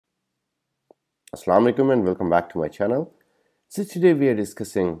Assalamu alaikum and welcome back to my channel. So today we are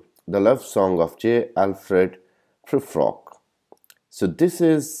discussing the love song of J. Alfred Prufrock. So this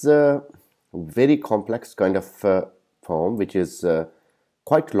is a very complex kind of poem, which is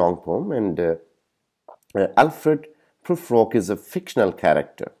quite long poem, and Alfred Prufrock is a fictional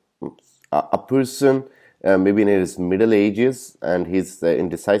character, a person maybe in his middle ages, and he's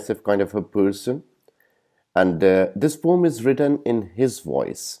indecisive kind of a person. And this poem is written in his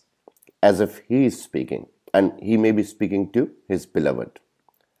voice, as if he is speaking, and he may be speaking to his beloved.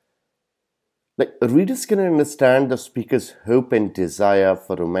 Like, readers can understand the speaker's hope and desire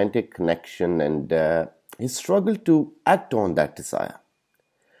for romantic connection and his struggle to act on that desire.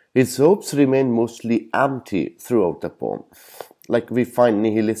 His hopes remain mostly empty throughout the poem. Like, we find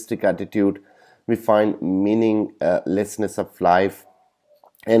nihilistic attitude, we find meaninglessness of life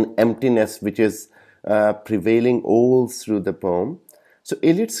and emptiness which is prevailing all through the poem. So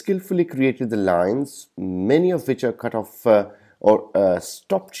Eliot skillfully created the lines, many of which are cut off or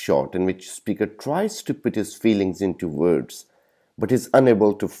stopped short, in which speaker tries to put his feelings into words, but is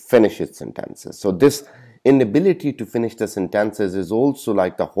unable to finish his sentences. So this inability to finish the sentences is also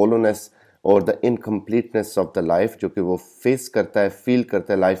like the hollowness or the incompleteness of the life, जो कि वो face करता है, feel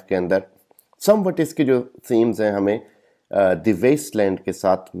करता है life के अंदर. Somewhat इसके जो themes हैं हमें the wasteland के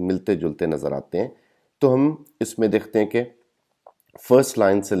साथ मिलते जुलते नजर आते हैं. तो हम इसमें देखते हैं कि फर्स्ट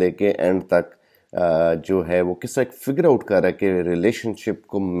लाइन से लेके एंड तक जो है वो किस तरह फिगर आउट कर रहा है कि रिलेशनशिप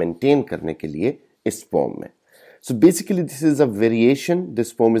को मेंटेन करने के लिए इस पोम में. So basically this is a variation,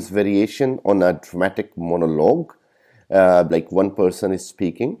 this pome is variation on a dramatic monologue, like one person is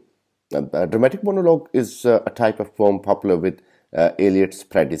speaking. Dramatic monologue is a type of pome popular with Eliot's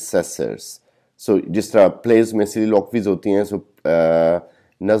predecessors. सो जिस तरह pledge में सीलॉक्वीज होती हैं, सो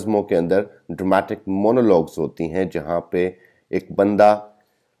नज़मों के अंदर dramatic monologues होती हैं जहाँ पे एक बंदा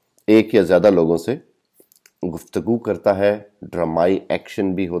एक या ज़्यादा लोगों से गुफ्तगू करता है, ड्रामाई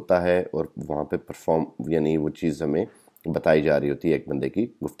एक्शन भी होता है और वहाँ पे परफॉर्म यानी वो चीज़ हमें बताई जा रही होती है एक बंदे की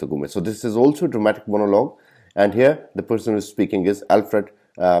गुफ्तगू में. So this is also dramatic monologue and here the person is speaking is Alfred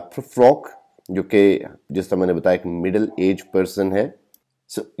Prufrock, जो कि जिस तरह मैंने बताया एक मिडिल एज पर्सन है.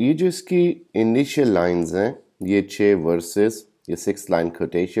 सो ये जो इसकी इनिशियल लाइन्स हैं, ये 6 वर्सेस, ये 6 line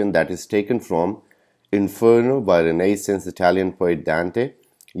quotation that is taken from Inferno by Renaissance Italian poet Dante.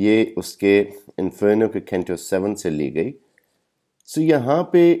 ये उसके Inferno के Canto 7 से ली गई. So यहाँ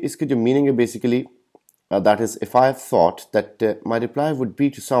पे इसके जो meaning है basically that is, if I have thought that my reply would be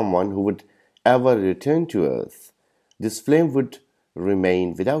to someone who would ever return to earth, this flame would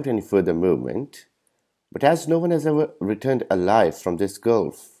remain without any further movement. But as no one has ever returned alive from this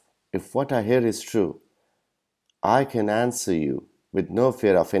gulf, if what I hear is true, I can answer you with no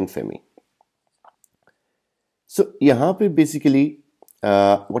fear of infamy. So यहाँ पे basically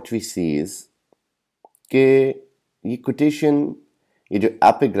what we see is कि ये quotation, ये जो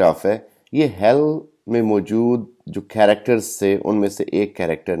epigraph है, ये hello में मौजूद जो कैरेक्टर्स थे उनमें से एक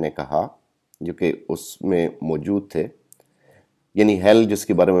कैरेक्टर ने कहा जो कि उसमें मौजूद थे. यानी हेल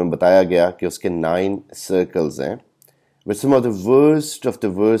जिसके बारे में बताया गया कि उसके 9 सर्कल्स हैं, where some of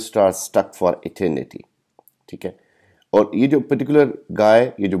the worst are stuck for eternity. ठीक है. और ये जो पर्टिकुलर गाय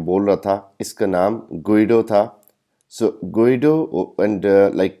ये जो बोल रहा था, इसका नाम गुइडो था. So Guido and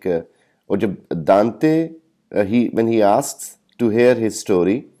और जब Dante when he asks to hear his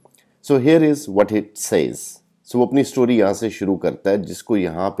story, so here is what it says. So वो अपनी स्टोरी यहाँ से शुरू करता है जिसको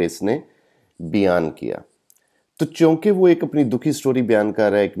यहाँ पे इसने बयान किया. तो चूंकि वो एक अपनी दुखी स्टोरी बयान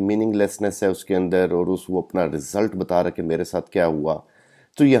कर रहा है, एक मीनिंगलेसनेस है उसके अंदर और वो अपना रिजल्ट बता रहा है कि मेरे साथ क्या हुआ,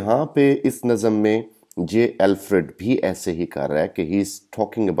 तो यहाँ पे इस नज़म में जे एल्फ्रेड भी ऐसे ही कर रहा है कि he is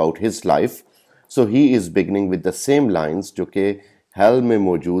talking about his life. So he is beginning with the same lines जो कि hell में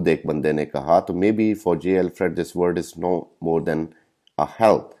मौजूद एक बंदे ने कहा. तो maybe for J. Alfred this word is no more than a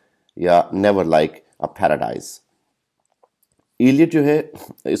hell या never like a paradise. Eliot जो है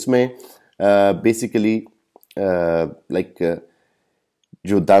इसमें basically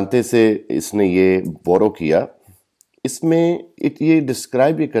जो दांते से इसने ये बोरो किया, इसमें ये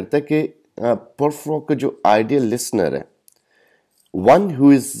डिस्क्राइब ये करता है कि प्रूफ्रॉक का जो आइडियल लिसनर है, one who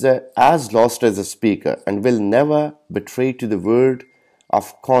is as lost as a speaker and will never betray to the word of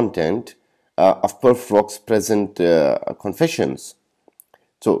content of Prufrock's present confessions.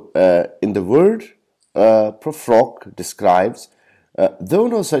 So, in the word, Prufrock describes, though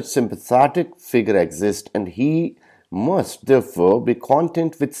no such sympathetic figure exists, and he must therefore be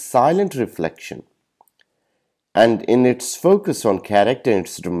content with silent reflection. And in its focus on character and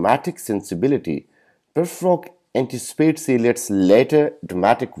its dramatic sensibility, Prufrock anticipates Eliot's later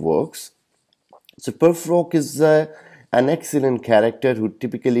dramatic works. So Prufrock is an excellent character who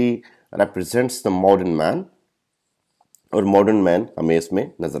typically represents the modern man, और modern man हमें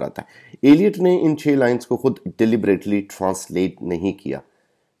इसमें नजर आता है। Elliott ने इन 6 lines को खुद deliberately translate नहीं किया।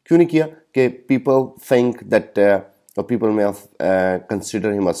 क्यों नहीं किया? कि पीपल थिंक दैट पीपल में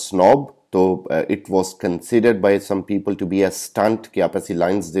कंसिडर हिम अ स्नॉब, तो it was considered bye some people to be a stunt कि आप ऐसी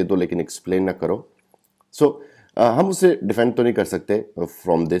लाइंस दे दो लेकिन एक्सप्लेन ना करो। सो हम उसे डिफेंड तो नहीं कर सकते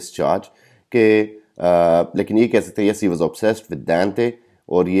फ्रॉम दिस चार्ज कि लेकिन ये कह सकते yes he was obsessed with दांते,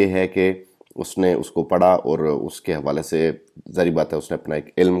 और ये है कि उसने उसको पढ़ा और उसके हवाले से ज़ाहिर बात है उसने अपना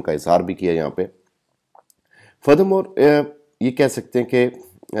एक इल्म का इजहार भी किया यहाँ पे। फर्दरमोर ये कह सकते हैं कि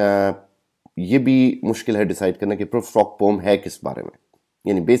ये भी मुश्किल है डिसाइड करना कि प्रूफ्रॉक पोम है किस बारे में,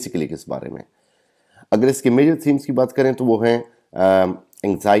 यानी बेसिकली किस बारे में। अगर इसके मेजर थीम्स की बात करें तो वो हैं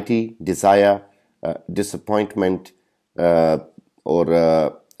एंग्जाइटी, डिज़ायर, डिसअपॉइंटमेंट और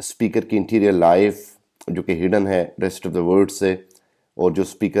स्पीकर की इंटीरियर लाइफ जो कि हिडन है रेस्ट ऑफ द वर्ड से, और जो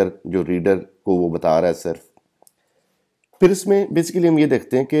स्पीकर जो रीडर को वो बता रहा है सिर्फ। फिर इसमें बेसिकली हम ये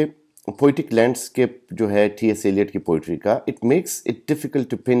देखते हैं कि पोइटिक लैंडस्केप जो है टी.एस. एलियट की पोइट्री का, it makes it difficult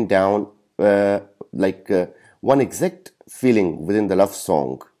to pin down like one exact feeling with in the love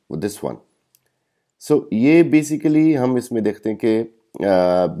song with this one. सो ये बेसिकली हम इसमें देखते हैं कि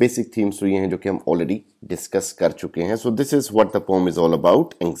बेसिक थीम्स तो ये हैं जो कि हम ऑलरेडी डिस्कस कर चुके हैं। So this is what the pome is all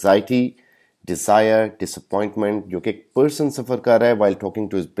about. Anxiety, Dzire, disappointment जो कि एक पर्सन सफर कर रहा है while talking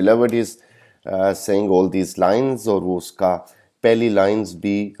to his beloved is saying all these lines, और वो उसका पहली लाइंस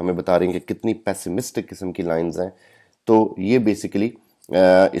भी हमें बता रही हैं कि कितनी पेसिमिस्टिक किस्म की लाइंस हैं। तो ये बेसिकली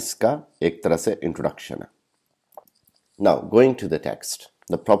इसका एक तरह से इंट्रोडक्शन है। Now going to the text,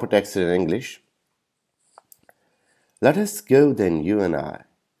 the proper text in English. Let us go then, you and I,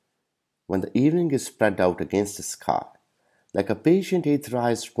 when the evening is spread out against the sky, like a patient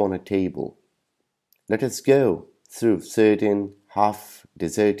etherized upon a table. Let us go through certain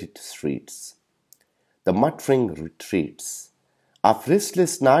half-deserted streets, the muttering retreats, of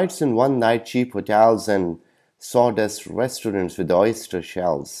restless nights and one-night cheap hotels and sawdust restaurants with oyster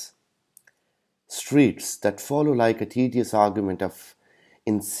shells. Streets that follow like a tedious argument of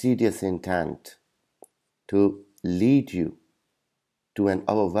insidious intent to lead you to an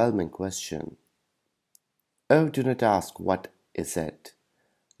overwhelming question. Oh, do not ask what is it.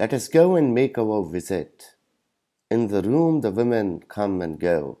 Let us go and make our visit. In the room the women come and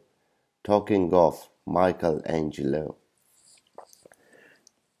go, talking of Michelangelo.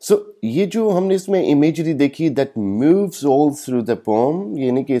 So ये जो हमने इसमें imagery देखी that moves all through the poem,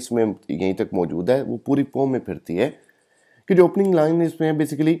 ये नहीं कि इसमें यहीं तक मौजूद है, वो पूरी पोम में फिरती है। कि जो ओपनिंग लाइन इसमें है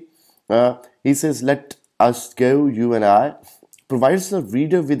basically he says let us go, you and I, provides the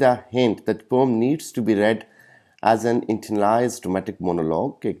reader with a hint that poem needs to be read as an internalized dramatic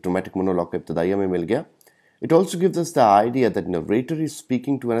monologue. एक dramatic monologue का इब्तिदाइया में मिल गया. It also gives us the idea that narrator is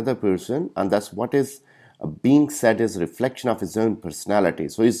speaking to another person, and thus what is being said is reflection of his own personality.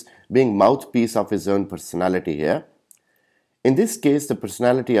 So he's being mouthpiece of his own personality here. In this case, the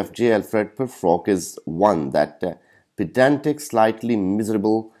personality of J. Alfred Prufrock is one that pedantic, slightly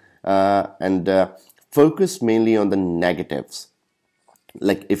miserable, and focused mainly on the negatives.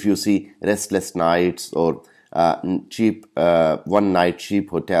 Like if you see restless nights or cheap one night cheap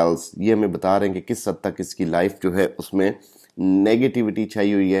hotels, ये हमें बता रहे हैं कि किस हद तक इसकी लाइफ जो है उसमें नेगेटिविटी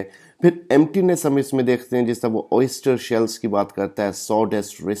छाई हुई है। फिर एम्प्टीनेस हम इसमें देखते हैं, जिस तरह वो ऑयस्टर शेल्स की बात करता है,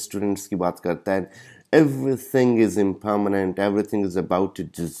 सॉडेस्ट रेस्टोरेंट्स की बात करता है। Everything is impermanent, everything is about to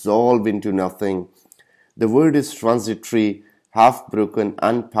dissolve into nothing, the word is transitory, half broken,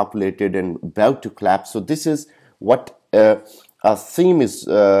 unpopulated, and about to collapse. So this is what a theme is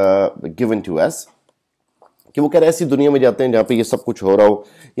given to us. कि वो कह रहे ऐसी दुनिया में जाते हैं जहाँ पे ये सब कुछ हो रहा हो,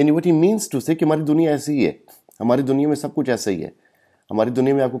 यानी what he means to say कि हमारी दुनिया ऐसी ही है, हमारी दुनिया में सब कुछ ऐसा ही है। हमारी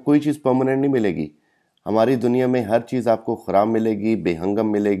दुनिया में आपको कोई चीज़ परमानेंट नहीं मिलेगी। हमारी दुनिया में हर चीज़ आपको ख़राब मिलेगी,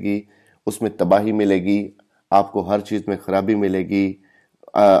 बेहंगम मिलेगी, उसमें तबाही मिलेगी, आपको हर चीज़ में ख़राबी मिलेगी,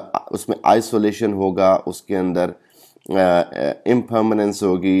 उसमें आइसोलेशन होगा, उसके अंदर इम्परमानेंस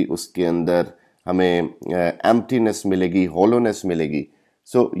होगी, उसके अंदर हमें एम्प्टीनेस मिलेगी, हॉलोनेस मिलेगी।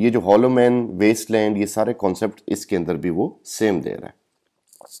 सो ये जो हॉलो मैन, वेस्टलैंड, ये सारे कॉन्सेप्ट इसके अंदर भी वो सेम दे रहा है।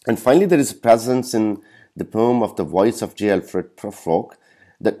 And finally there is presence in the poem of the voice of J Alfred Prufrock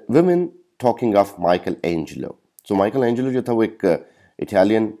the women talking of Michael Angelo. So Michael Angelo जो था वो एक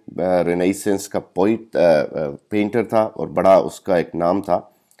इटालियन रेनेसेंस का पोइट पेंटर था और बड़ा उसका एक नाम था।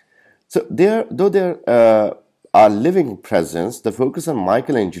 So there our living presence, the focus on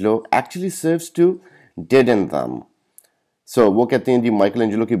Michelangelo actually serves to deaden them. So वो कहते हैं जी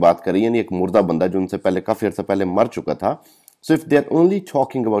Michelangelo की बात करें, यानी एक मुर्दा बंदा जो उनसे पहले काफी अर्सा पहले मर चुका था। So if they are only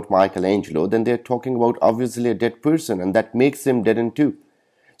talking about Michelangelo, then they are talking about obviously a dead person, and that makes him deadened too.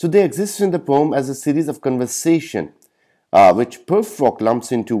 So they exist in the poem as a series of conversation, which Prufrock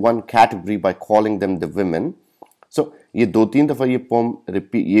lumps into one category by calling them the women. So ये 2-3 दफ़ा ये poem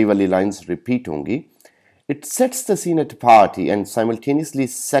ये वाली lines repeat होंगी. It sets the scene at a party and simultaneously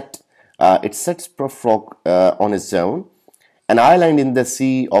it sets Prufrock on his own, an island in the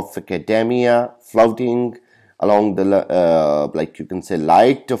sea of academia, floating along the like you can say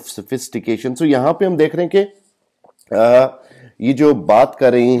light of sophistication. So यहाँ पे हम देख रहे हैं कि ये जो बात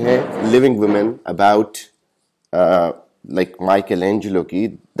कर रही हैं living women about like Michelangelo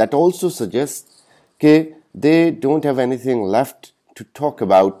की, that also suggests कि they don't have anything left to talk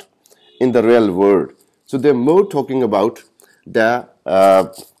about in the real world. So they're more talking about the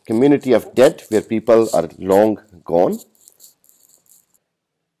community of dead where people are long gone.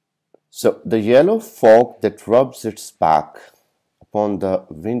 So the yellow fog that rubs its back upon the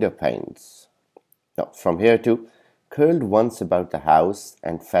window panes. Now from here to curled once about the house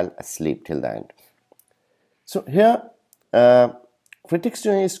and fell asleep till the end. So here critics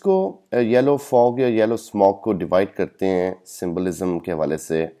जो हैं इसको yellow fog या yellow smog को divide करते हैं symbolism के हवाले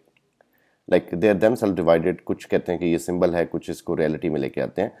से. Like they are themselves divided. कुछ कहते हैं कि ये सिंबल है, कुछ इसको रियलिटी में लेके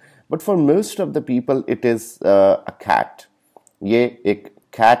आते हैं. But for most of the people it is a cat. ये एक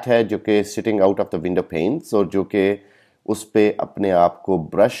कैट है जो कि sitting out of the window panes और जो कि उस पर अपने आप को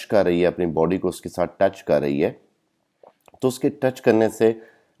ब्रश कर रही है, अपनी बॉडी को उसके साथ टच कर रही है. तो उसके टच करने से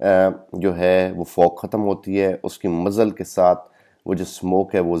जो है वो फॉग ख़त्म होती है. उसकी मज़ल के साथ वो जो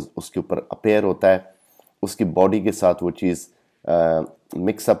स्मोक है वो उसके ऊपर अपेयर होता है, उसकी बॉडी के साथ वो चीज़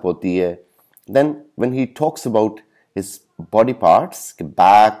मिक्सअप होती है. Then when he talks about his body parts,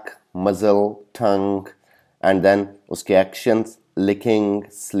 back, मज़ल, tongue, and then उसके actions, licking,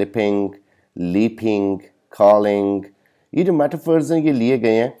 slipping, leaping, calling, ये जो मेटाफर्स हैं ये लिए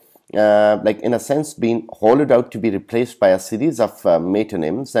गए हैं like in a sense being hollowed out to be replaced by a series of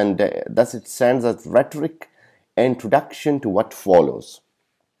metonyms, and thus it stands as rhetoric introduction to what follows.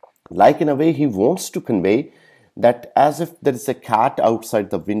 Like in a way he wants to convey that as if there is a cat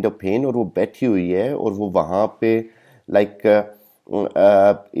outside the window pane और वो बैठी हुई है और वो वहाँ पे like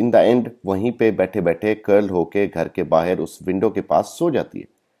in the end वहीं पे बैठे बैठे कर्ल होके घर के बाहर उस विंडो के पास सो जाती है.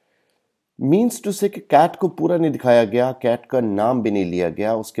 मीन्स टू से कि कैट को पूरा नहीं दिखाया गया, कैट का नाम भी नहीं लिया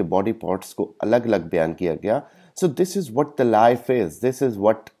गया, उसके बॉडी पार्ट्स को अलग अलग बयान किया गया. So this is what the life is, this is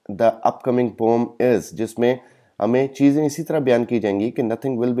what the upcoming pome is, जिसमें हमें चीज़ें इसी तरह बयान की जाएंगी कि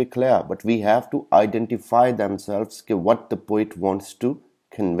nothing will be clear but we have to identify themselves कि what the poet wants to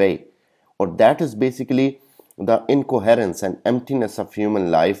convey. और that is basically the incoherence and emptiness of human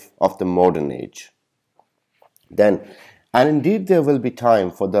life of the modern age. Then, and indeed there will be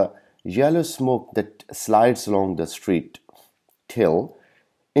time for the yellow smoke that slides along the street, till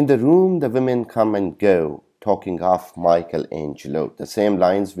in the room the women come and go, talking of Michelangelo. The same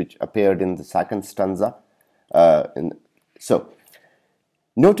lines which appeared in the second stanza. So,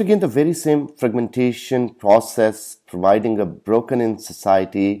 note again the very same fragmentation process, providing a broken-in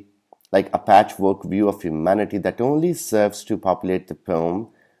society, like a patchwork view of humanity that only serves to populate the poem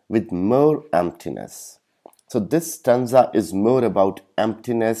with more emptiness. So this stanza is more about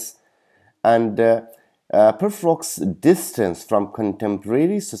emptiness, and Prufrock's distance from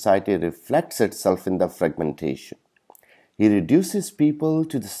contemporary society reflects itself in the fragmentation. He reduces people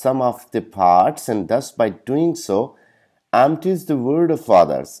to the sum of the parts, and thus by doing so empties the world of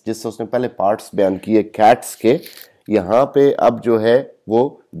others. जिससे उसने पहले parts बयान किए cats के, यहाँ पे अब जो है वो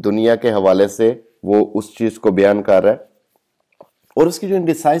दुनिया के हवाले से वो उस चीज़ को बयान कर रहा है. और उसकी जो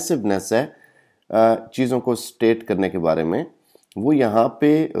indecisiveness है चीज़ों को स्टेट करने के बारे में, वो यहाँ पे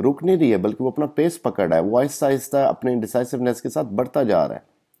रुक नहीं रही है बल्कि वो अपना पेस पकड़ रहा है. वो आहिस्ता आहिस्ता अपने डिसाइसिवनेस के साथ बढ़ता जा रहा है.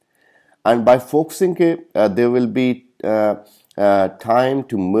 एंड बाय फोकसिंग के there will be time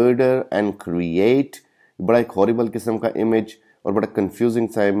to murder and create, बड़ा एक हॉरिबल किस्म का इमेज और बड़ा कंफ्यूजिंग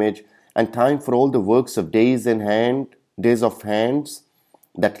सा image. And time for all the works of days of hands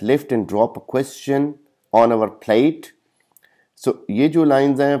that lift and drop a question on our plate. So ये जो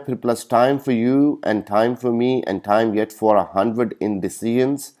lines हैं फिर plus time for you and time for me and time yet for 100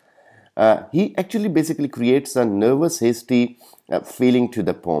 indecisions. He actually basically creates a nervous hasty feeling to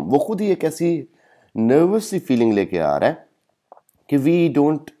the poem. वो खुद ही एक ऐसी nervous सी feeling लेके आ रहा है कि we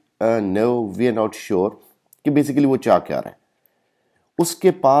don't know, we are not sure कि basically वो चाह क्या रहा है.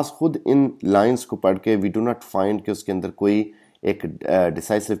 उसके पास खुद इन lines को पढ़ के we do not find कि उसके अंदर कोई एक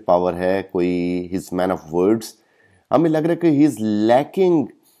decisive power है, कोई his man of words. हमें लग रहा है कि he is lacking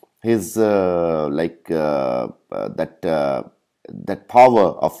his that power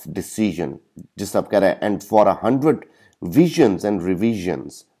of decision, जिस आप कह रहे हैं, and for 100 visions and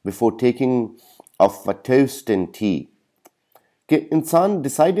revisions before taking of a toast and tea, कि इंसान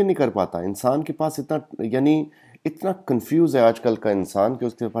डिसाइड ही नहीं कर पाता। इंसान के पास इतना यानी इतना कंफ्यूज है आजकल का इंसान कि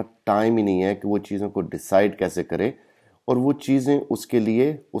उसके पास टाइम ही नहीं है कि वो चीज़ों को डिसाइड कैसे करे, और वो चीज़ें उसके लिए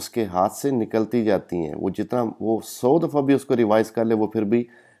उसके हाथ से निकलती जाती हैं। वो जितना वो 100 दफ़ा भी उसको रिवाइज कर ले वो फिर भी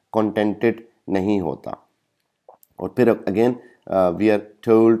कंटेंटेड नहीं होता। और फिर again we are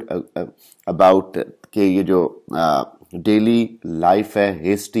told about कि ये जो डेली लाइफ है,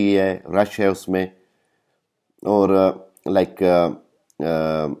 हेस्टी है, रश है उसमें, और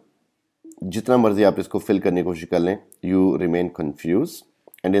जितना मर्जी आप इसको फिल करने की कोशिश कर लें, you remain confuse.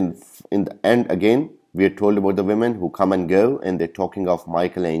 And in the end again we are told about the women who come and go, and they're talking of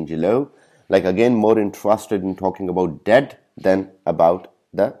Michelangelo, like again more interested in talking about dead than about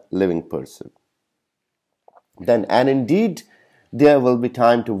the living person. Then, and indeed there will be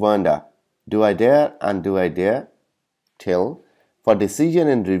time to wonder, do I dare and do I dare till for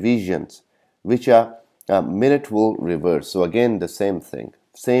decision and revisions which a minute will reverse. So again the same thing,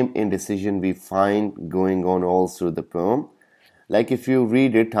 same indecision we find going on all through the poem. Like if you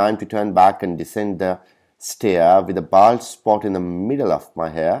read it, time to turn back and descend the stair with a bald spot in the middle of my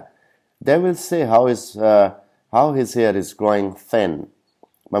hair. They will say how his hair is growing thin.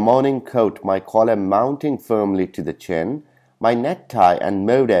 My morning coat, my collar mounting firmly to the chin, my necktie and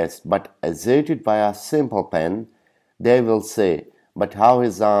modest but asserted by a simple pen. They will say, but how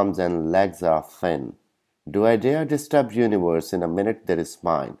his arms and legs are thin. Do I dare disturb universe in a minute that is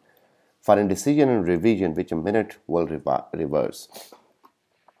mine? For indecision and revision which a minute will reverse.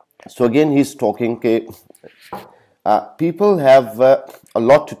 So again he's talking people have a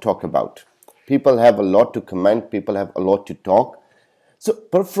lot to talk about, people have a lot to comment, people have a lot to talk. So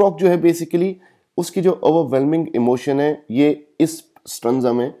Prufrock जो है basically उसकी जो overwhelming emotion है ये इस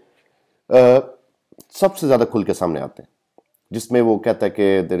stanza में सबसे ज़्यादा खुल के सामने आते हैं, जिसमें वो कहता है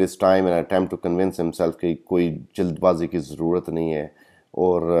कि there is time and time to convince himself कि कोई जल्दबाजी की ज़रूरत नहीं है।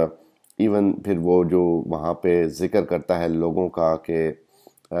 और इवन फिर वो जो वहाँ पे जिक्र करता है लोगों का कि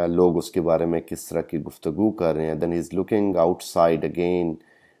लोग उसके बारे में किस तरह की गुफ्तगू कर रहे हैं। Then he is looking outside again,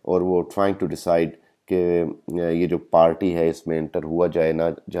 और वो ट्राइंग टू डिसाइड कि ये जो पार्टी है इसमें एंटर हुआ जाए ना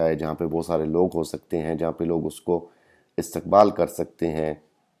जाए, जहाँ पे बहुत सारे लोग हो सकते हैं, जहाँ पे लोग उसको इस्तकबाल कर सकते हैं।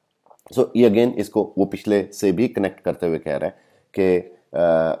 सो ये अगेन इसको वो पिछले से भी कनेक्ट करते हुए कह रहा है कि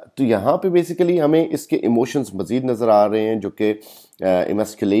तो यहाँ पे बेसिकली हमें इसके इमोशंस मज़ीद नज़र आ रहे हैं, जो कि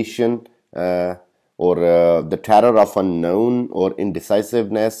इमस्कुलेशन और द टेरर ऑफ अननोन और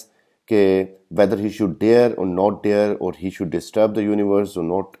इनडिसाइसिवनेस, के whether he should dare or not dare, or he should disturb the universe or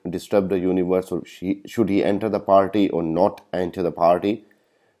not disturb the universe, or should he enter the party or not enter the party.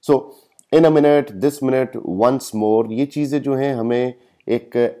 So in a minute, this minute, once more, ये चीज़ें जो हैं हमें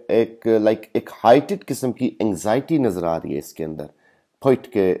एक heighted किस्म की anxiety नज़र आ रही है इसके अंदर। पोइट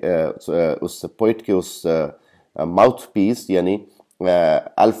के उस माउथ पीस यानी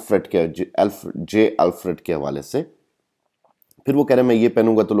अल्फ्रेड के हवाले से। फिर वो कह रहे हैं मैं ये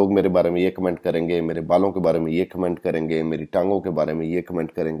पहनूंगा तो लोग मेरे बारे में ये कमेंट करेंगे, मेरे बालों के बारे में ये कमेंट करेंगे, मेरी टांगों के बारे में ये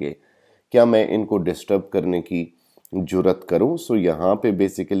कमेंट करेंगे, क्या मैं इनको डिस्टर्ब करने की जुर्रत करूं। सो यहाँ पे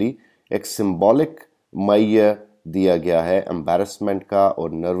बेसिकली एक सिंबॉलिक मैया दिया गया है एम्बैरसमेंट का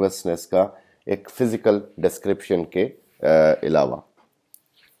और नर्वसनेस का, एक फिजिकल डिस्क्रिप्शन के अलावा।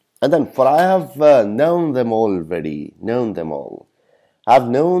 And then, for I have known them already, known them all. I've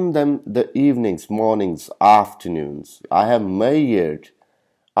known them the evenings, mornings, afternoons. I have measured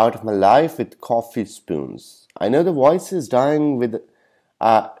out of my life with coffee spoons. I know the voices dying with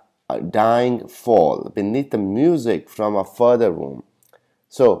a dying fall beneath the music from a further room.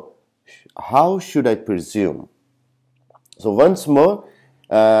 So, how should I presume? So once more,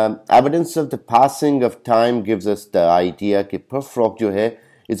 evidence of the passing of time gives us the idea कि Prufrock जो है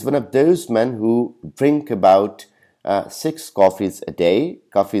is one of those men who drink about 6 coffees a day.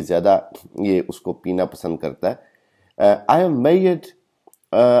 काफ़ी ज़्यादा ये उसको पीना पसंद करता है। I have measured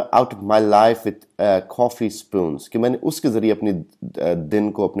out of my life with coffee spoons, कि मैंने उसके ज़रिए अपनी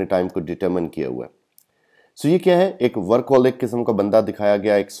दिन को, अपने टाइम को डिटर्मिन किया हुआ है। सो ये क्या है, एक वर्कहोलिक किस्म का बंदा दिखाया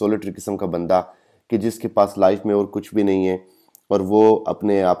गया, एक सोलिटरी किस्म का बंदा कि जिसके पास लाइफ में और कुछ भी नहीं है, और वो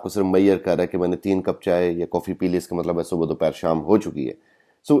अपने आप को सिर्फ मैयर कर रहा है कि मैंने 3 कप चाय या कॉफ़ी पी ली, इसका मतलब है सुबह दोपहर शाम हो चुकी है।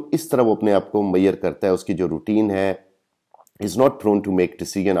 सो इस तरह वो अपने आप को मैयर करता है। उसकी जो रूटीन है, is not prone to make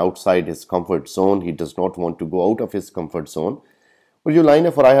decision outside his comfort zone. He does not want to go out of his comfort zone. और जो लाइन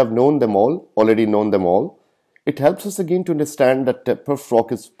है, for I have known them all, already known them all, it helps us again to understand that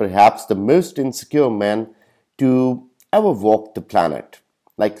Prufrock is perhaps the most insecure man to ever walk the planet.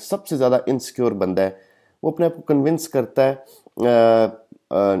 Like सबसे ज़्यादा insecure बंदा है। वो अपने आप को convince करता है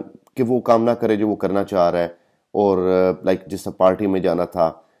कि वो काम ना करे जो वो करना चाह रहा है, और लाइक जिस पार्टी में जाना था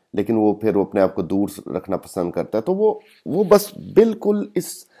लेकिन वो फिर वो अपने आप को दूर रखना पसंद करता है, तो वो बस बिल्कुल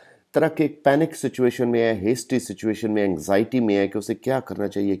इस तरह के एक पैनिक सिचुएशन में है, हेस्टी सिचुएशन में, एंग्जाइटी में है कि उसे क्या करना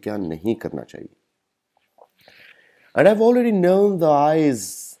चाहिए, क्या नहीं करना चाहिए. And I've already known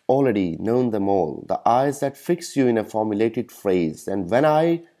them all, the eyes that fix you in a formulated phrase. And when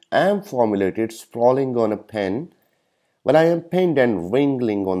I am formulated, sprawling on a pen, when I am penned and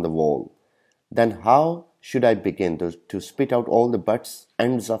wriggling on the wall, then how should I begin to spit out all the buts,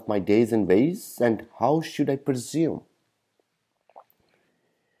 ends of my days and ways, and how should I presume?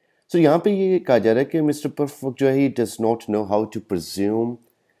 So यहाँ पे ये कहा जा रहा है कि mister परफ्रॉक जो है, he does not know how to presume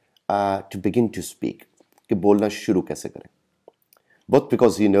to begin to speak, कि बोलना शुरू कैसे करें. Both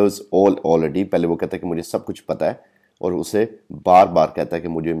because he knows all already, पहले वो कहता है कि मुझे सब कुछ पता है, और उसे बार बार कहता है कि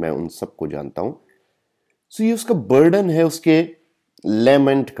मैं उन सबको जानता हूँ. So ये उसका बर्डन है उसके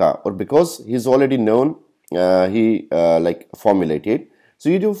लेमेंट का, और because he is already known, he like formulated. So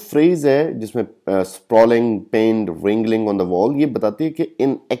ये जो फ्रेज है जिसमें sprawling, पेन्ड, wriggling on the wall, ये बताती है कि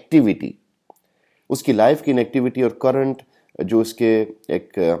इन एक्टिविटी, उसकी लाइफ की इनएक्टिविटी और करंट जो उसके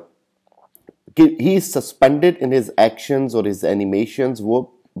एक कि he is suspended in his actions और हिज एनिमेशंस,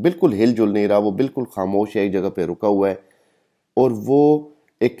 वो बिल्कुल हिलजुल नहीं रहा, वो बिल्कुल खामोश है, एक जगह पे रुका हुआ है, और वो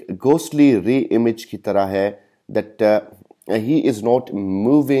एक घोस्टली री इमेज की तरह है, that he is not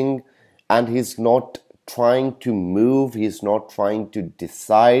moving and he is not trying to move, he is not trying to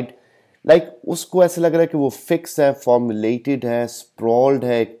decide, like उसको ऐसा लग रहा है कि वो फिक्स है, formulated है, sprawled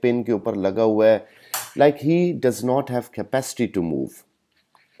है, एक पेन के ऊपर लगा हुआ है, like he does not have capacity to move.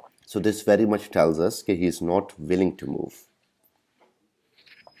 So this very much tells us that he is not willing to move.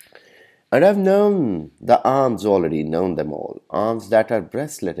 And I've known the arms already, known them all, arms that are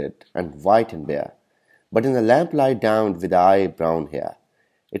braceleted and white and bare, but in the lamplight down with eye brown hair.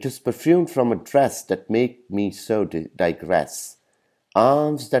 It is perfumed from a dress that make me so digress.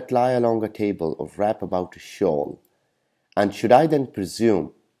 Arms that lie along a table or wrap about a shawl. And should I then presume?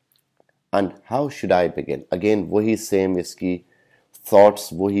 And how should I begin? Again, वही same इसकी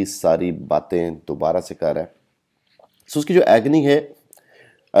thoughts, वही सारी बातें दोबारा से कर रहा है. So उसकी जो agony है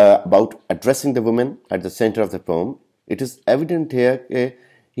about addressing the woman at the center of the poem, it is evident here that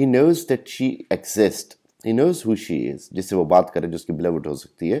he knows that she exists. He knows who she is, जिससे वो बात करे, जिसकी beloved हो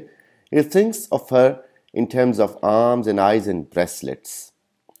सकती है. He thinks of her in terms of arms and eyes and bracelets,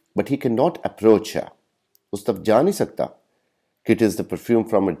 but he cannot approach her. उस तब जा नहीं सकता. It is the perfume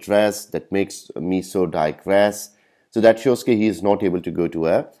from a dress that makes me so digress. So that shows that he is not able to go to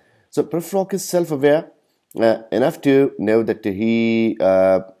her. So Prufrock is self-aware enough to know that he,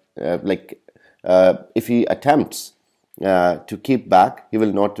 if he attempts to keep back, he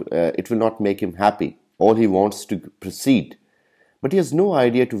will not. It will not make him happy. All he wants to proceed, but he has no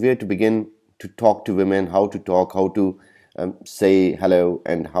idea to where to begin to talk to women, how to talk, how to say hello,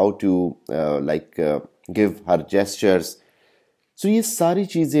 and how to give her gestures. So ये सारी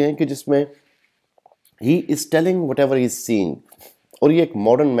चीजें हैं कि जिसमें he is telling whatever he is seeing. और ये एक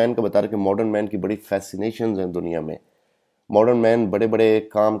modern man का बता रहा है कि मॉडर्न मैन की बड़ी फैसिनेशंस हैं दुनिया में. मॉडर्न मैन बड़े बड़े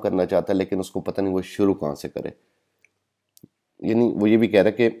काम करना चाहता है, लेकिन उसको पता नहीं वो शुरू कहाँ से करे. यानी वो ये भी कह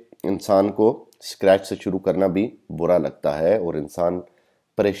रहा है कि इंसान को स्क्रैच से शुरू करना भी बुरा लगता है, और इंसान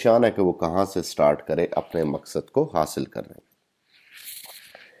परेशान है कि वो कहाँ से स्टार्ट करे अपने मकसद को हासिल करने.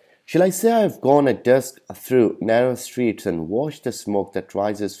 Shall I say I have gone at dusk through narrow streets and watched the smoke that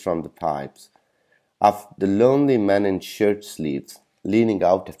rises from the pipes of the lonely men in shirt sleeves leaning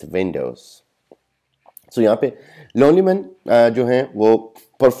out of the windows? So यहाँ पे lonely men जो हैं वो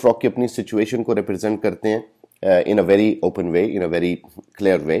परफ्रॉक की अपनी situation को represent करते हैं in a very open way, in a very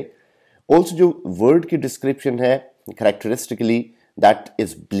clear way. Also जो वर्ड की डिस्क्रिप्शन है, characteristically that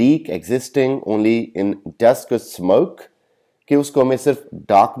is bleak, existing only in dusk or smoke, कि उसको हमें सिर्फ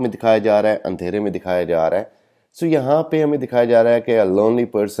डार्क में दिखाया जा रहा है, अंधेरे में दिखाया जा रहा है. So यहाँ पे हमें दिखाया जा रहा है कि a lonely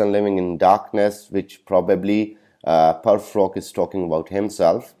person living in darkness, which probably Prufrock is talking about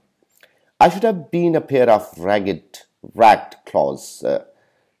himself. I should have been a pair of ragged claws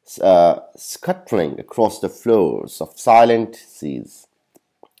scuttling across the floors of silent seas.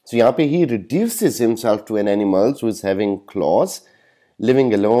 So यहाँ पे he reduces himself to an animal who is having claws,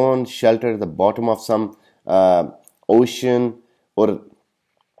 living alone, sheltered at the bottom of some ocean. और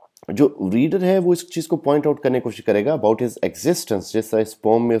जो reader है वो इस चीज़ को point out करने की कोशिश करेगा about his existence, जैसा इस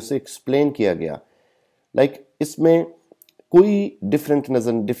पोम में उसे एक्सप्लेन किया गया. लाइक इसमें कोई डिफरेंस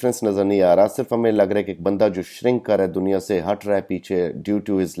नज़र नहीं आ रहा, सिर्फ हमें लग रहा है कि एक बंदा जो श्रिंक कर रहा है, दुनिया से हट रहा है पीछे, due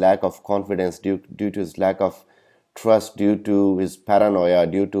to his lack of confidence, due to his lack of trust, due to his paranoia,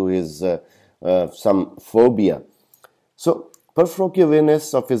 due to his some phobia. So Prufrock's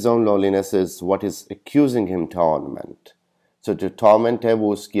awareness of his own loneliness is what is accusing him torment. सो जो torment है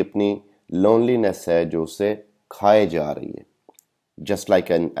वो उसकी अपनी loneliness है जो उसे खाए जा रही है, just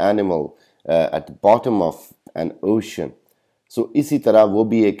like an animal at the bottom of N ocean. सो इसी तरह वो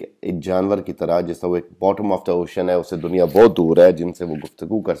भी एक जानवर की तरह, जैसा वो एक बॉटम ऑफ द ओशन है, उससे दुनिया बहुत दूर है जिनसे वो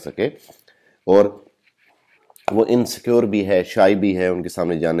गुफ्तगू कर सके, और वो इनसिक्योर भी है, शाई भी है उनके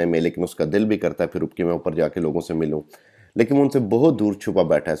सामने जाने में, लेकिन उसका दिल भी करता है फिर कि मैं ऊपर जाके लोगों से मिलूं, लेकिन वो उनसे बहुत दूर छुपा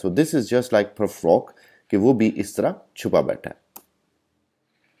बैठा है। So this is just like Prufrock, कि वो भी इस तरह छुपा बैठा है।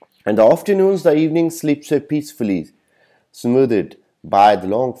 And the afternoons, the evening sleep so peacefully, smoothed by the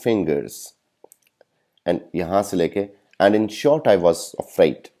long fingers. And यहाँ से लेके, and in short I was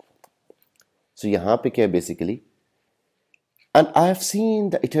afraid. So यहाँ पे क्या है basically? And I have seen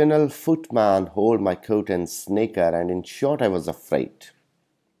the eternal footman hold my coat and snicker, and in short I was afraid.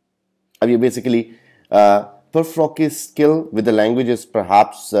 अब ये basically Prufrock's skill with the language is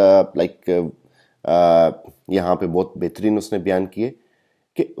perhaps यहाँ पे बहुत बेहतरीन उसने बयान किए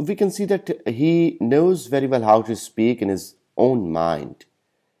कि we can see that he knows very well how to speak in his own mind.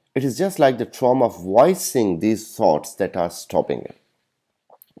 It is just like the trauma of voicing these thoughts that are stopping him.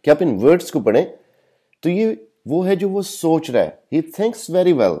 कि आप इन वर्ड्स को पढ़ें तो ये वो है जो वो सोच रहा है. He thinks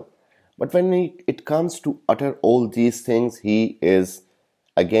very well, but when it comes to utter all these things, he is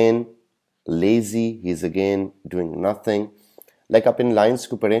again lazy. He is again doing nothing. Like आप इन lines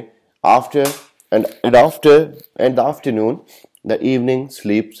को पढ़ें, after the afternoon, the evening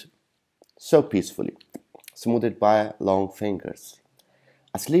sleeps so peacefully, smoothed by long fingers.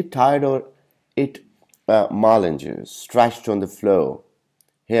 Asleep, tired, or it malingers, stretched on the floor,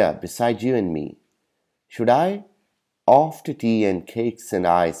 here beside you and me. Should I, after tea and cakes and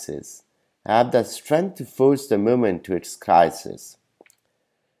ices, have the strength to force the moment to its crisis?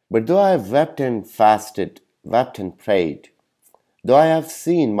 But though I have wept and fasted, wept and prayed, though I have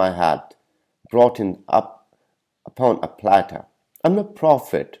seen my head brought in up upon a platter, I'm no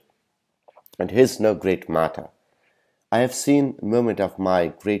prophet, and his no great matter. I have seen the moment of my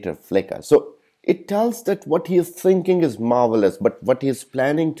greater flicker. So it tells that what he is thinking is marvelous, but what he is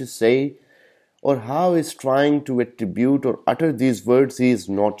planning to say or how he is trying to attribute or utter these words, he is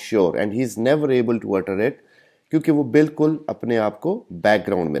not sure, and he is never able to utter it क्योंकि वो बिल्कुल अपने आप को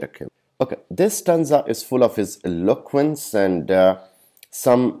background में रखे. Okay, this stanza is full of his eloquence and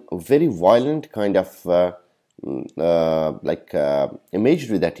some very violent kind of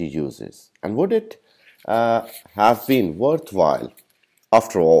imagery that he uses. And would it have been worthwhile,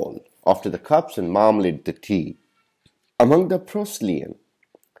 after all, after the cups and marmalade, the tea, among the proselyne,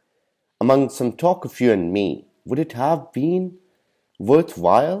 among some talk of you and me, would it have been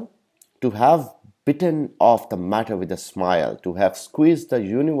worthwhile to have bitten off the matter with a smile, to have squeezed the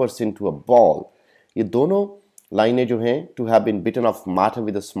universe into a ball? ये दोनों लाइनें जो हैं, to have been bitten off matter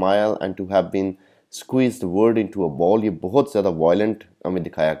with a smile and to have been squeezed the word into a ball, ये बहुत ज़्यादा violent हमें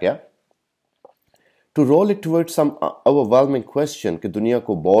दिखाया गया. To roll it towards some overwhelming question, कि दुनिया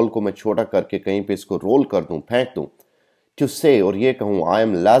को बॉल को मैं छोटा करके कहीं पे इसको रोल कर दूं, फेंक दूं. To say, और ये कहूं, I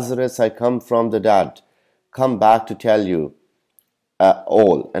am Lazarus, I come from the dead, come back to tell you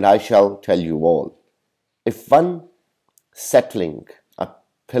all, and I shall tell you all. If one settling a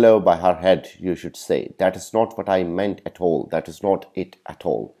pillow by her head, you should say, that is not what I meant at all, that is not it at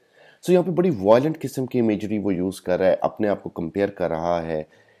all. So यहाँ पे बड़ी violent किस्म की imagery वो use कर रहा है, अपने आप को कंपेयर कर रहा है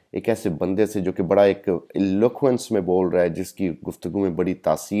एक ऐसे बंदे से जो कि बड़ा एक इलोक्वेंस में बोल रहा है, जिसकी गुफ्तगू में बड़ी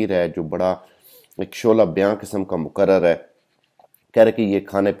तासीर है, जो बड़ा एक शोला बयां किस्म का मुकर्रर है. कह रहे कि ये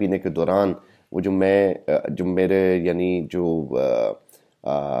खाने पीने के दौरान वो जो मेरे यानी जो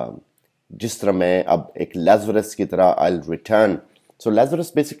जिस तरह मैं अब एक लेज़रस की तरह आई रिटर्न. सो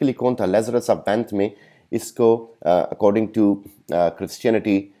लेज़रस बेसिकली कौन था? लेज़रस ऑफ बेंथ में इसको अकॉर्डिंग टू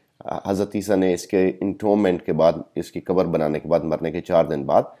क्रिश्चियनिटी हज़रत ईसा ने इसके इंटोमेंट के बाद, इसकी कब्र बनाने के बाद, मरने के 4 दिन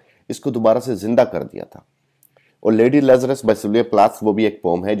बाद इसको दोबारा से जिंदा कर दिया था. और लेडी लेज़रस बाय सिल्विया प्लाथ, वो भी एक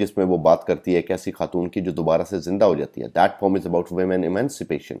पोम है जिसमें वो बात करती है एक ऐसी खातून की जो दोबारा से जिंदा हो जाती है. That pome is about women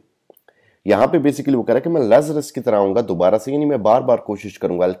emancipation. यहाँ पे बेसिकली वो कह रहा है कि मैं लेज़रस की तरह आऊंगा दोबारा से, यानी मैं बार बार कोशिश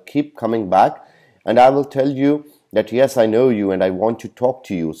करूंगा. I keep coming back and I will tell you that yes I know you and I want to talk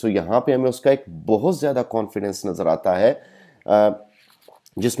to you. सो यहाँ पे हमें उसका एक बहुत ज्यादा कॉन्फिडेंस नजर आता है,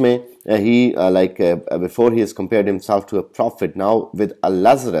 जिसमें he before he has compared himself to a prophet, now with a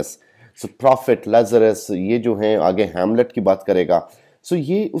Lazarus. So prophet, Lazarus, ये जो हैं आगे हैमलेट की बात करेगा. So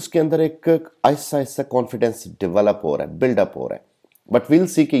ये उसके अंदर एक ऐसा ऐसा कॉन्फिडेंस डेवलप हो रहा है, बिल्डअप हो रहा है. बट विल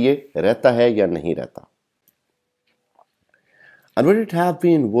सी कि ये रहता है या नहीं रहता. And would it have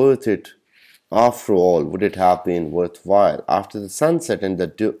been worth it after all? Would it have been worthwhile after the sunset and the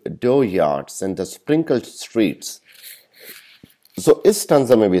dooryards and the sprinkled streets? So इस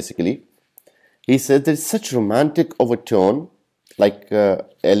स्टैंजा में basically He says there is such romantic overtone, like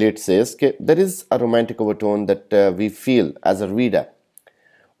Eliot says, there is a romantic overtone that we feel as a reader,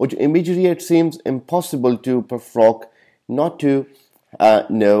 which imagery it seems impossible to Prufrock not to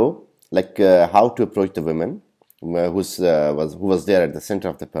know, like how to approach the women who was there at the center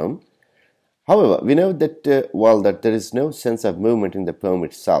of the poem. However, we know that that there is no sense of movement in the poem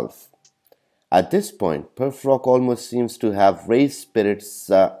itself. At this point, Prufrock almost seems to have raised spirits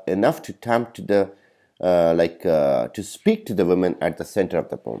enough to tempt to speak to the women at the center of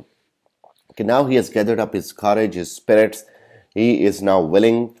the poem. Okay, now he has gathered up his courage, his spirits. He is now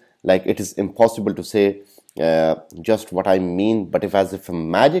willing. Like, it is impossible to say just what I mean, but as if a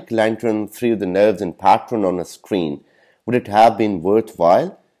magic lantern threw the nerves in pattern on a screen, would it have been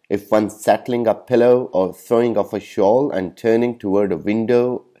worthwhile if one settling a pillow or throwing off a shawl and turning toward a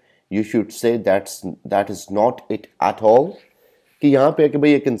window, you should say that is not it at all? कि यहाँ पे कि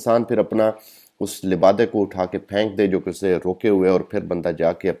भाई एक इंसान फिर अपना उस लिबादे को उठा के फेंक दे जो कि उसे रोके हुए, और फिर बंदा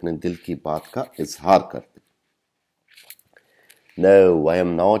जाके अपने दिल की बात का इजहार कर दे. No, I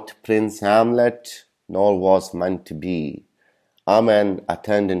am not Prince Hamlet, nor was meant to be. I'm an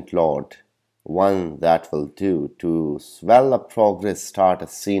attendant lord, one that will do to swell a progress, start a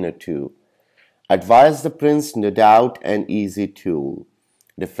scene or two. Advise the prince, no doubt an easy tool,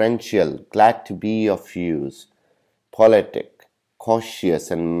 differential, glad to be of use, politic,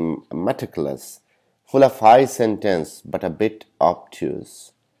 cautious and meticulous, full of high sentence but a bit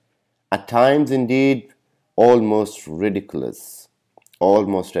obtuse. At times indeed almost ridiculous,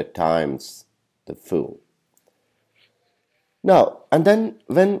 almost at times the fool. Now, and then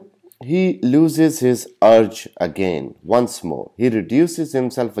when he loses his urge again, once more, he reduces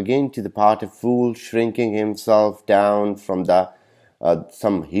himself again to the part of fool, shrinking himself down from the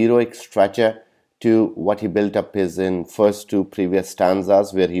some heroic stature to what he built up his in first two previous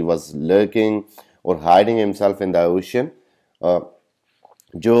stanzas, where he was lurking or hiding himself in the ocean.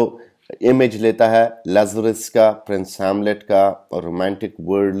 जो image लेता है Lazarus का, Prince Hamlet का, और romantic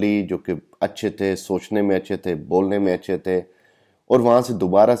worldly जो कि अच्छे थे, सोचने में अच्छे थे, बोलने में अच्छे थे, और वहाँ से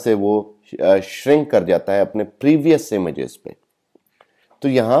दोबारा से वो श्रिंक कर जाता है अपने प्रीवियस इमेजेस पे. तो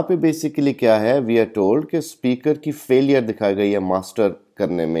यहाँ पे बेसिकली क्या है, वी आर टोल्ड कि स्पीकर की फेलियर दिखाई गई है मास्टर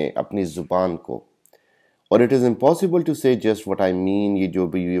करने में अपनी जुबान को, और इट इज़ इम्पॉसिबल टू से जस्ट व्हाट आई मीन. ये जो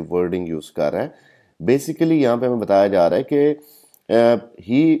भी ये वर्डिंग यूज़ कर रहा है, बेसिकली यहाँ पे हमें बताया जा रहा है कि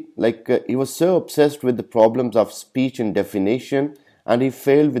he was so obsessed with the problems of speech and definition, and he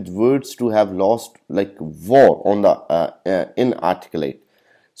failed with words to have lost like war on the inarticulate.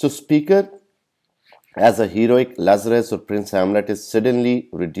 So speaker as a heroic Lazarus or Prince Hamlet is suddenly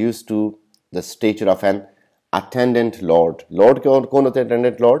reduced to the stature of an attendant lord. Lord कौन होते हैं?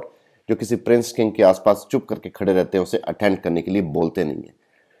 attendant lord, जो किसी Prince king के आसपास चुप करके खड़े रहते हैं, उसे अटेंड करने के लिए बोलते नहीं है.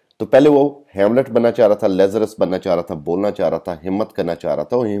 तो पहले वो हैमलेट बनना चाह रहा था, लेजरस बनना चाह रहा था, बोलना चाह रहा था, हिम्मत करना चाह रहा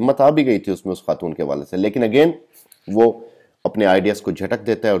था, और हिम्मत आ भी गई थी उसमें उस खातून के वाले से, लेकिन अगेन वो अपने आइडियाज को झटक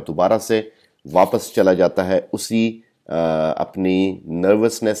देता है और दोबारा से वापस चला जाता है उसी अपनी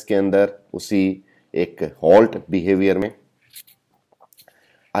नर्वसनेस के अंदर, उसी एक हॉल्ट बिहेवियर में.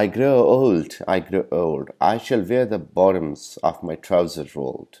 I grow old, I shall wear the bottoms of my trousers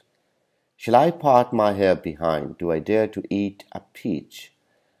rolled. Shall I part my hair behind? Do I dare to eat a peach?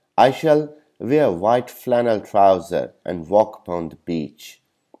 I shall wear white flannel trouser and walk upon the beach.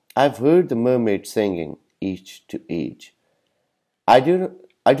 I've heard the mermaids singing each to each. I do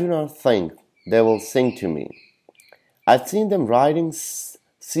not think they will sing to me. I've seen them riding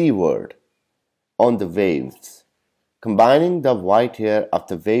seaward on the waves, combining the white hair of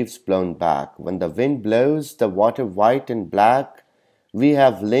the waves blown back. When the wind blows the water white and black, we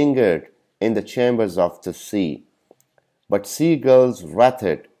have lingered in the chambers of the sea. But seagulls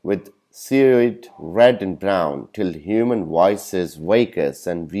wreathed with seaweed red and brown, till human voices wake us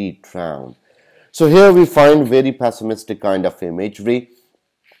and we drown. So here we find very pessimistic kind of imagery,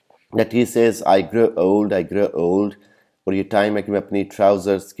 that he says I grow old, और ये time है कि मैं अपनी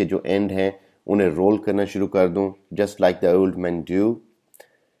trousers के जो and हैं उन्हें रोल करना शुरू कर दूं, just like the old men do.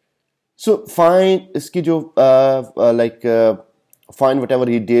 So fine, इसकी जो fine whatever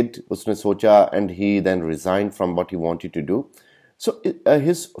he did, उसने सोचा, and he then resigned from what he wanted to do. So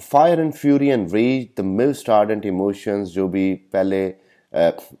his fire and fury and rage, the most ardent emotions जो भी पहले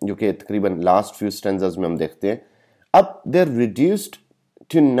जो कि तकरीबन last few stanzas में हम देखते हैं, अब they're reduced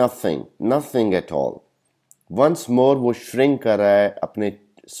to nothing at all. Once more वो shrink कर रहा है, अपने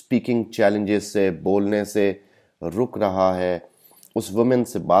speaking challenges से, बोलने से रुक रहा है, उस women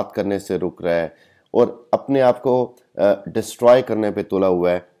से बात करने से रुक रहा है, और अपने आप को डिस्ट्रॉय करने पे तुला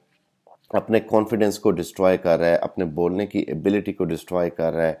हुआ है, अपने कॉन्फिडेंस को डिस्ट्रॉय कर रहा है, अपने बोलने की एबिलिटी को डिस्ट्रॉय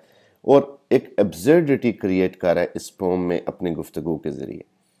कर रहा है, और एक एब्सर्डिटी क्रिएट कर रहा है इस पोम में अपनी गुफ्तगू के ज़रिए।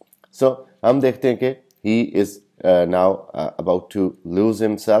 सो हम देखते हैं कि he is now about to lose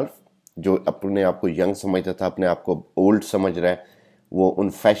himself. जो अपने आप को यंग समझता था, अपने आप को ओल्ड समझ रहा है, वो उन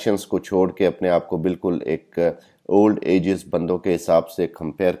फैशंस को छोड़ के अपने आप को बिल्कुल एक ओल्ड एजेस बंदों के हिसाब से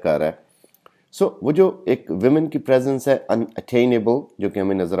कंपेयर कर रहा है। सो वो जो एक विमेन की प्रेजेंस है अनअटेनेबल, जो कि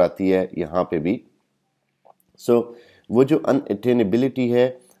हमें नज़र आती है यहाँ पे भी। सो वो जो अनअटेनेबिलिटी है,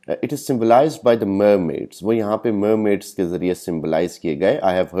 it is symbolised by the mermaids. वो यहाँ पे मरमेड्स के जरिए सिंबलाइज किए गए।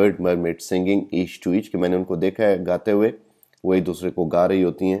 I have heard mermaid singing each to each, कि मैंने उनको देखा है गाते हुए, वो एक दूसरे को गा रही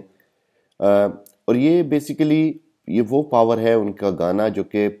होती हैं। और ये बेसिकली ये वो पावर है उनका गाना जो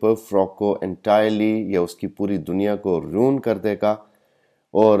कि प्रुफ्रॉक को एंटायरली या उसकी पूरी दुनिया को रून कर देगा।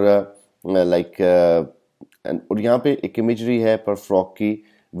 और और यहाँ पे एक इमेजरी है प्रुफ्रॉक की,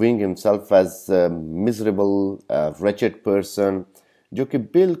 viewing himself as a miserable, wretched person, जो कि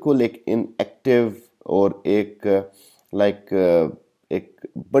बिल्कुल एक इनएक्टिव और एक एक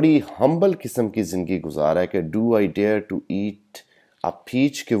बड़ी हम्बल किस्म की ज़िंदगी गुजारा है कि do I dare to eat a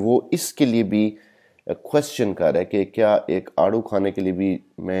peach, कि वो इसके लिए भी क्वेश्चन कर रहा है कि क्या एक आड़ू खाने के लिए भी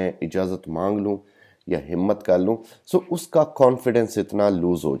मैं इजाज़त मांग लूँ या हिम्मत कर लूँ। सो उसका कॉन्फिडेंस इतना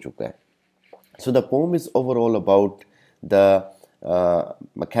लूज हो चुका है। So the pome is overall about the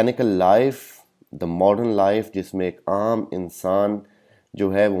mechanical life, the modern life, जिसमें एक आम इंसान जो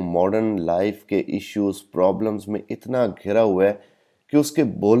है वो मॉडर्न लाइफ के इश्यूज प्रॉब्लम्स में इतना घिरा हुआ है कि उसके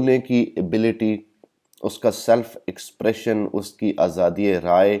बोलने की एबिलिटी, उसका सेल्फ एक्सप्रेशन, उसकी आज़ादी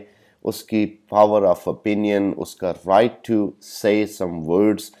राय, उसकी पावर ऑफ ओपिनियन, उसका राइट टू से some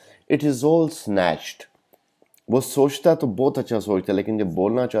words, it is all snatched. वो सोचता तो बहुत अच्छा सोचता है, लेकिन जब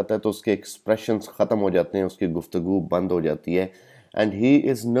बोलना चाहता है तो उसके एक्सप्रेशंस ख़त्म हो जाते हैं, उसकी गुफ्तगू बंद हो जाती है, एंड ही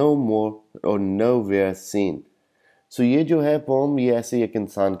इज़ नो मोर और नो वेयर सीन। सो ये जो है पोम, ये ऐसे एक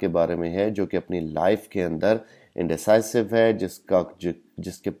इंसान के बारे में है जो कि अपनी लाइफ के अंदर इंडिसाइसिव है,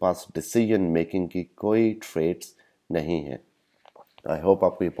 जिसके पास डिसीजन मेकिंग की कोई ट्रेट्स नहीं है। आई होप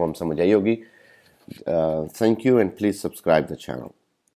आपको ये पोम समझ आई होगी। Thank you and please subscribe the channel.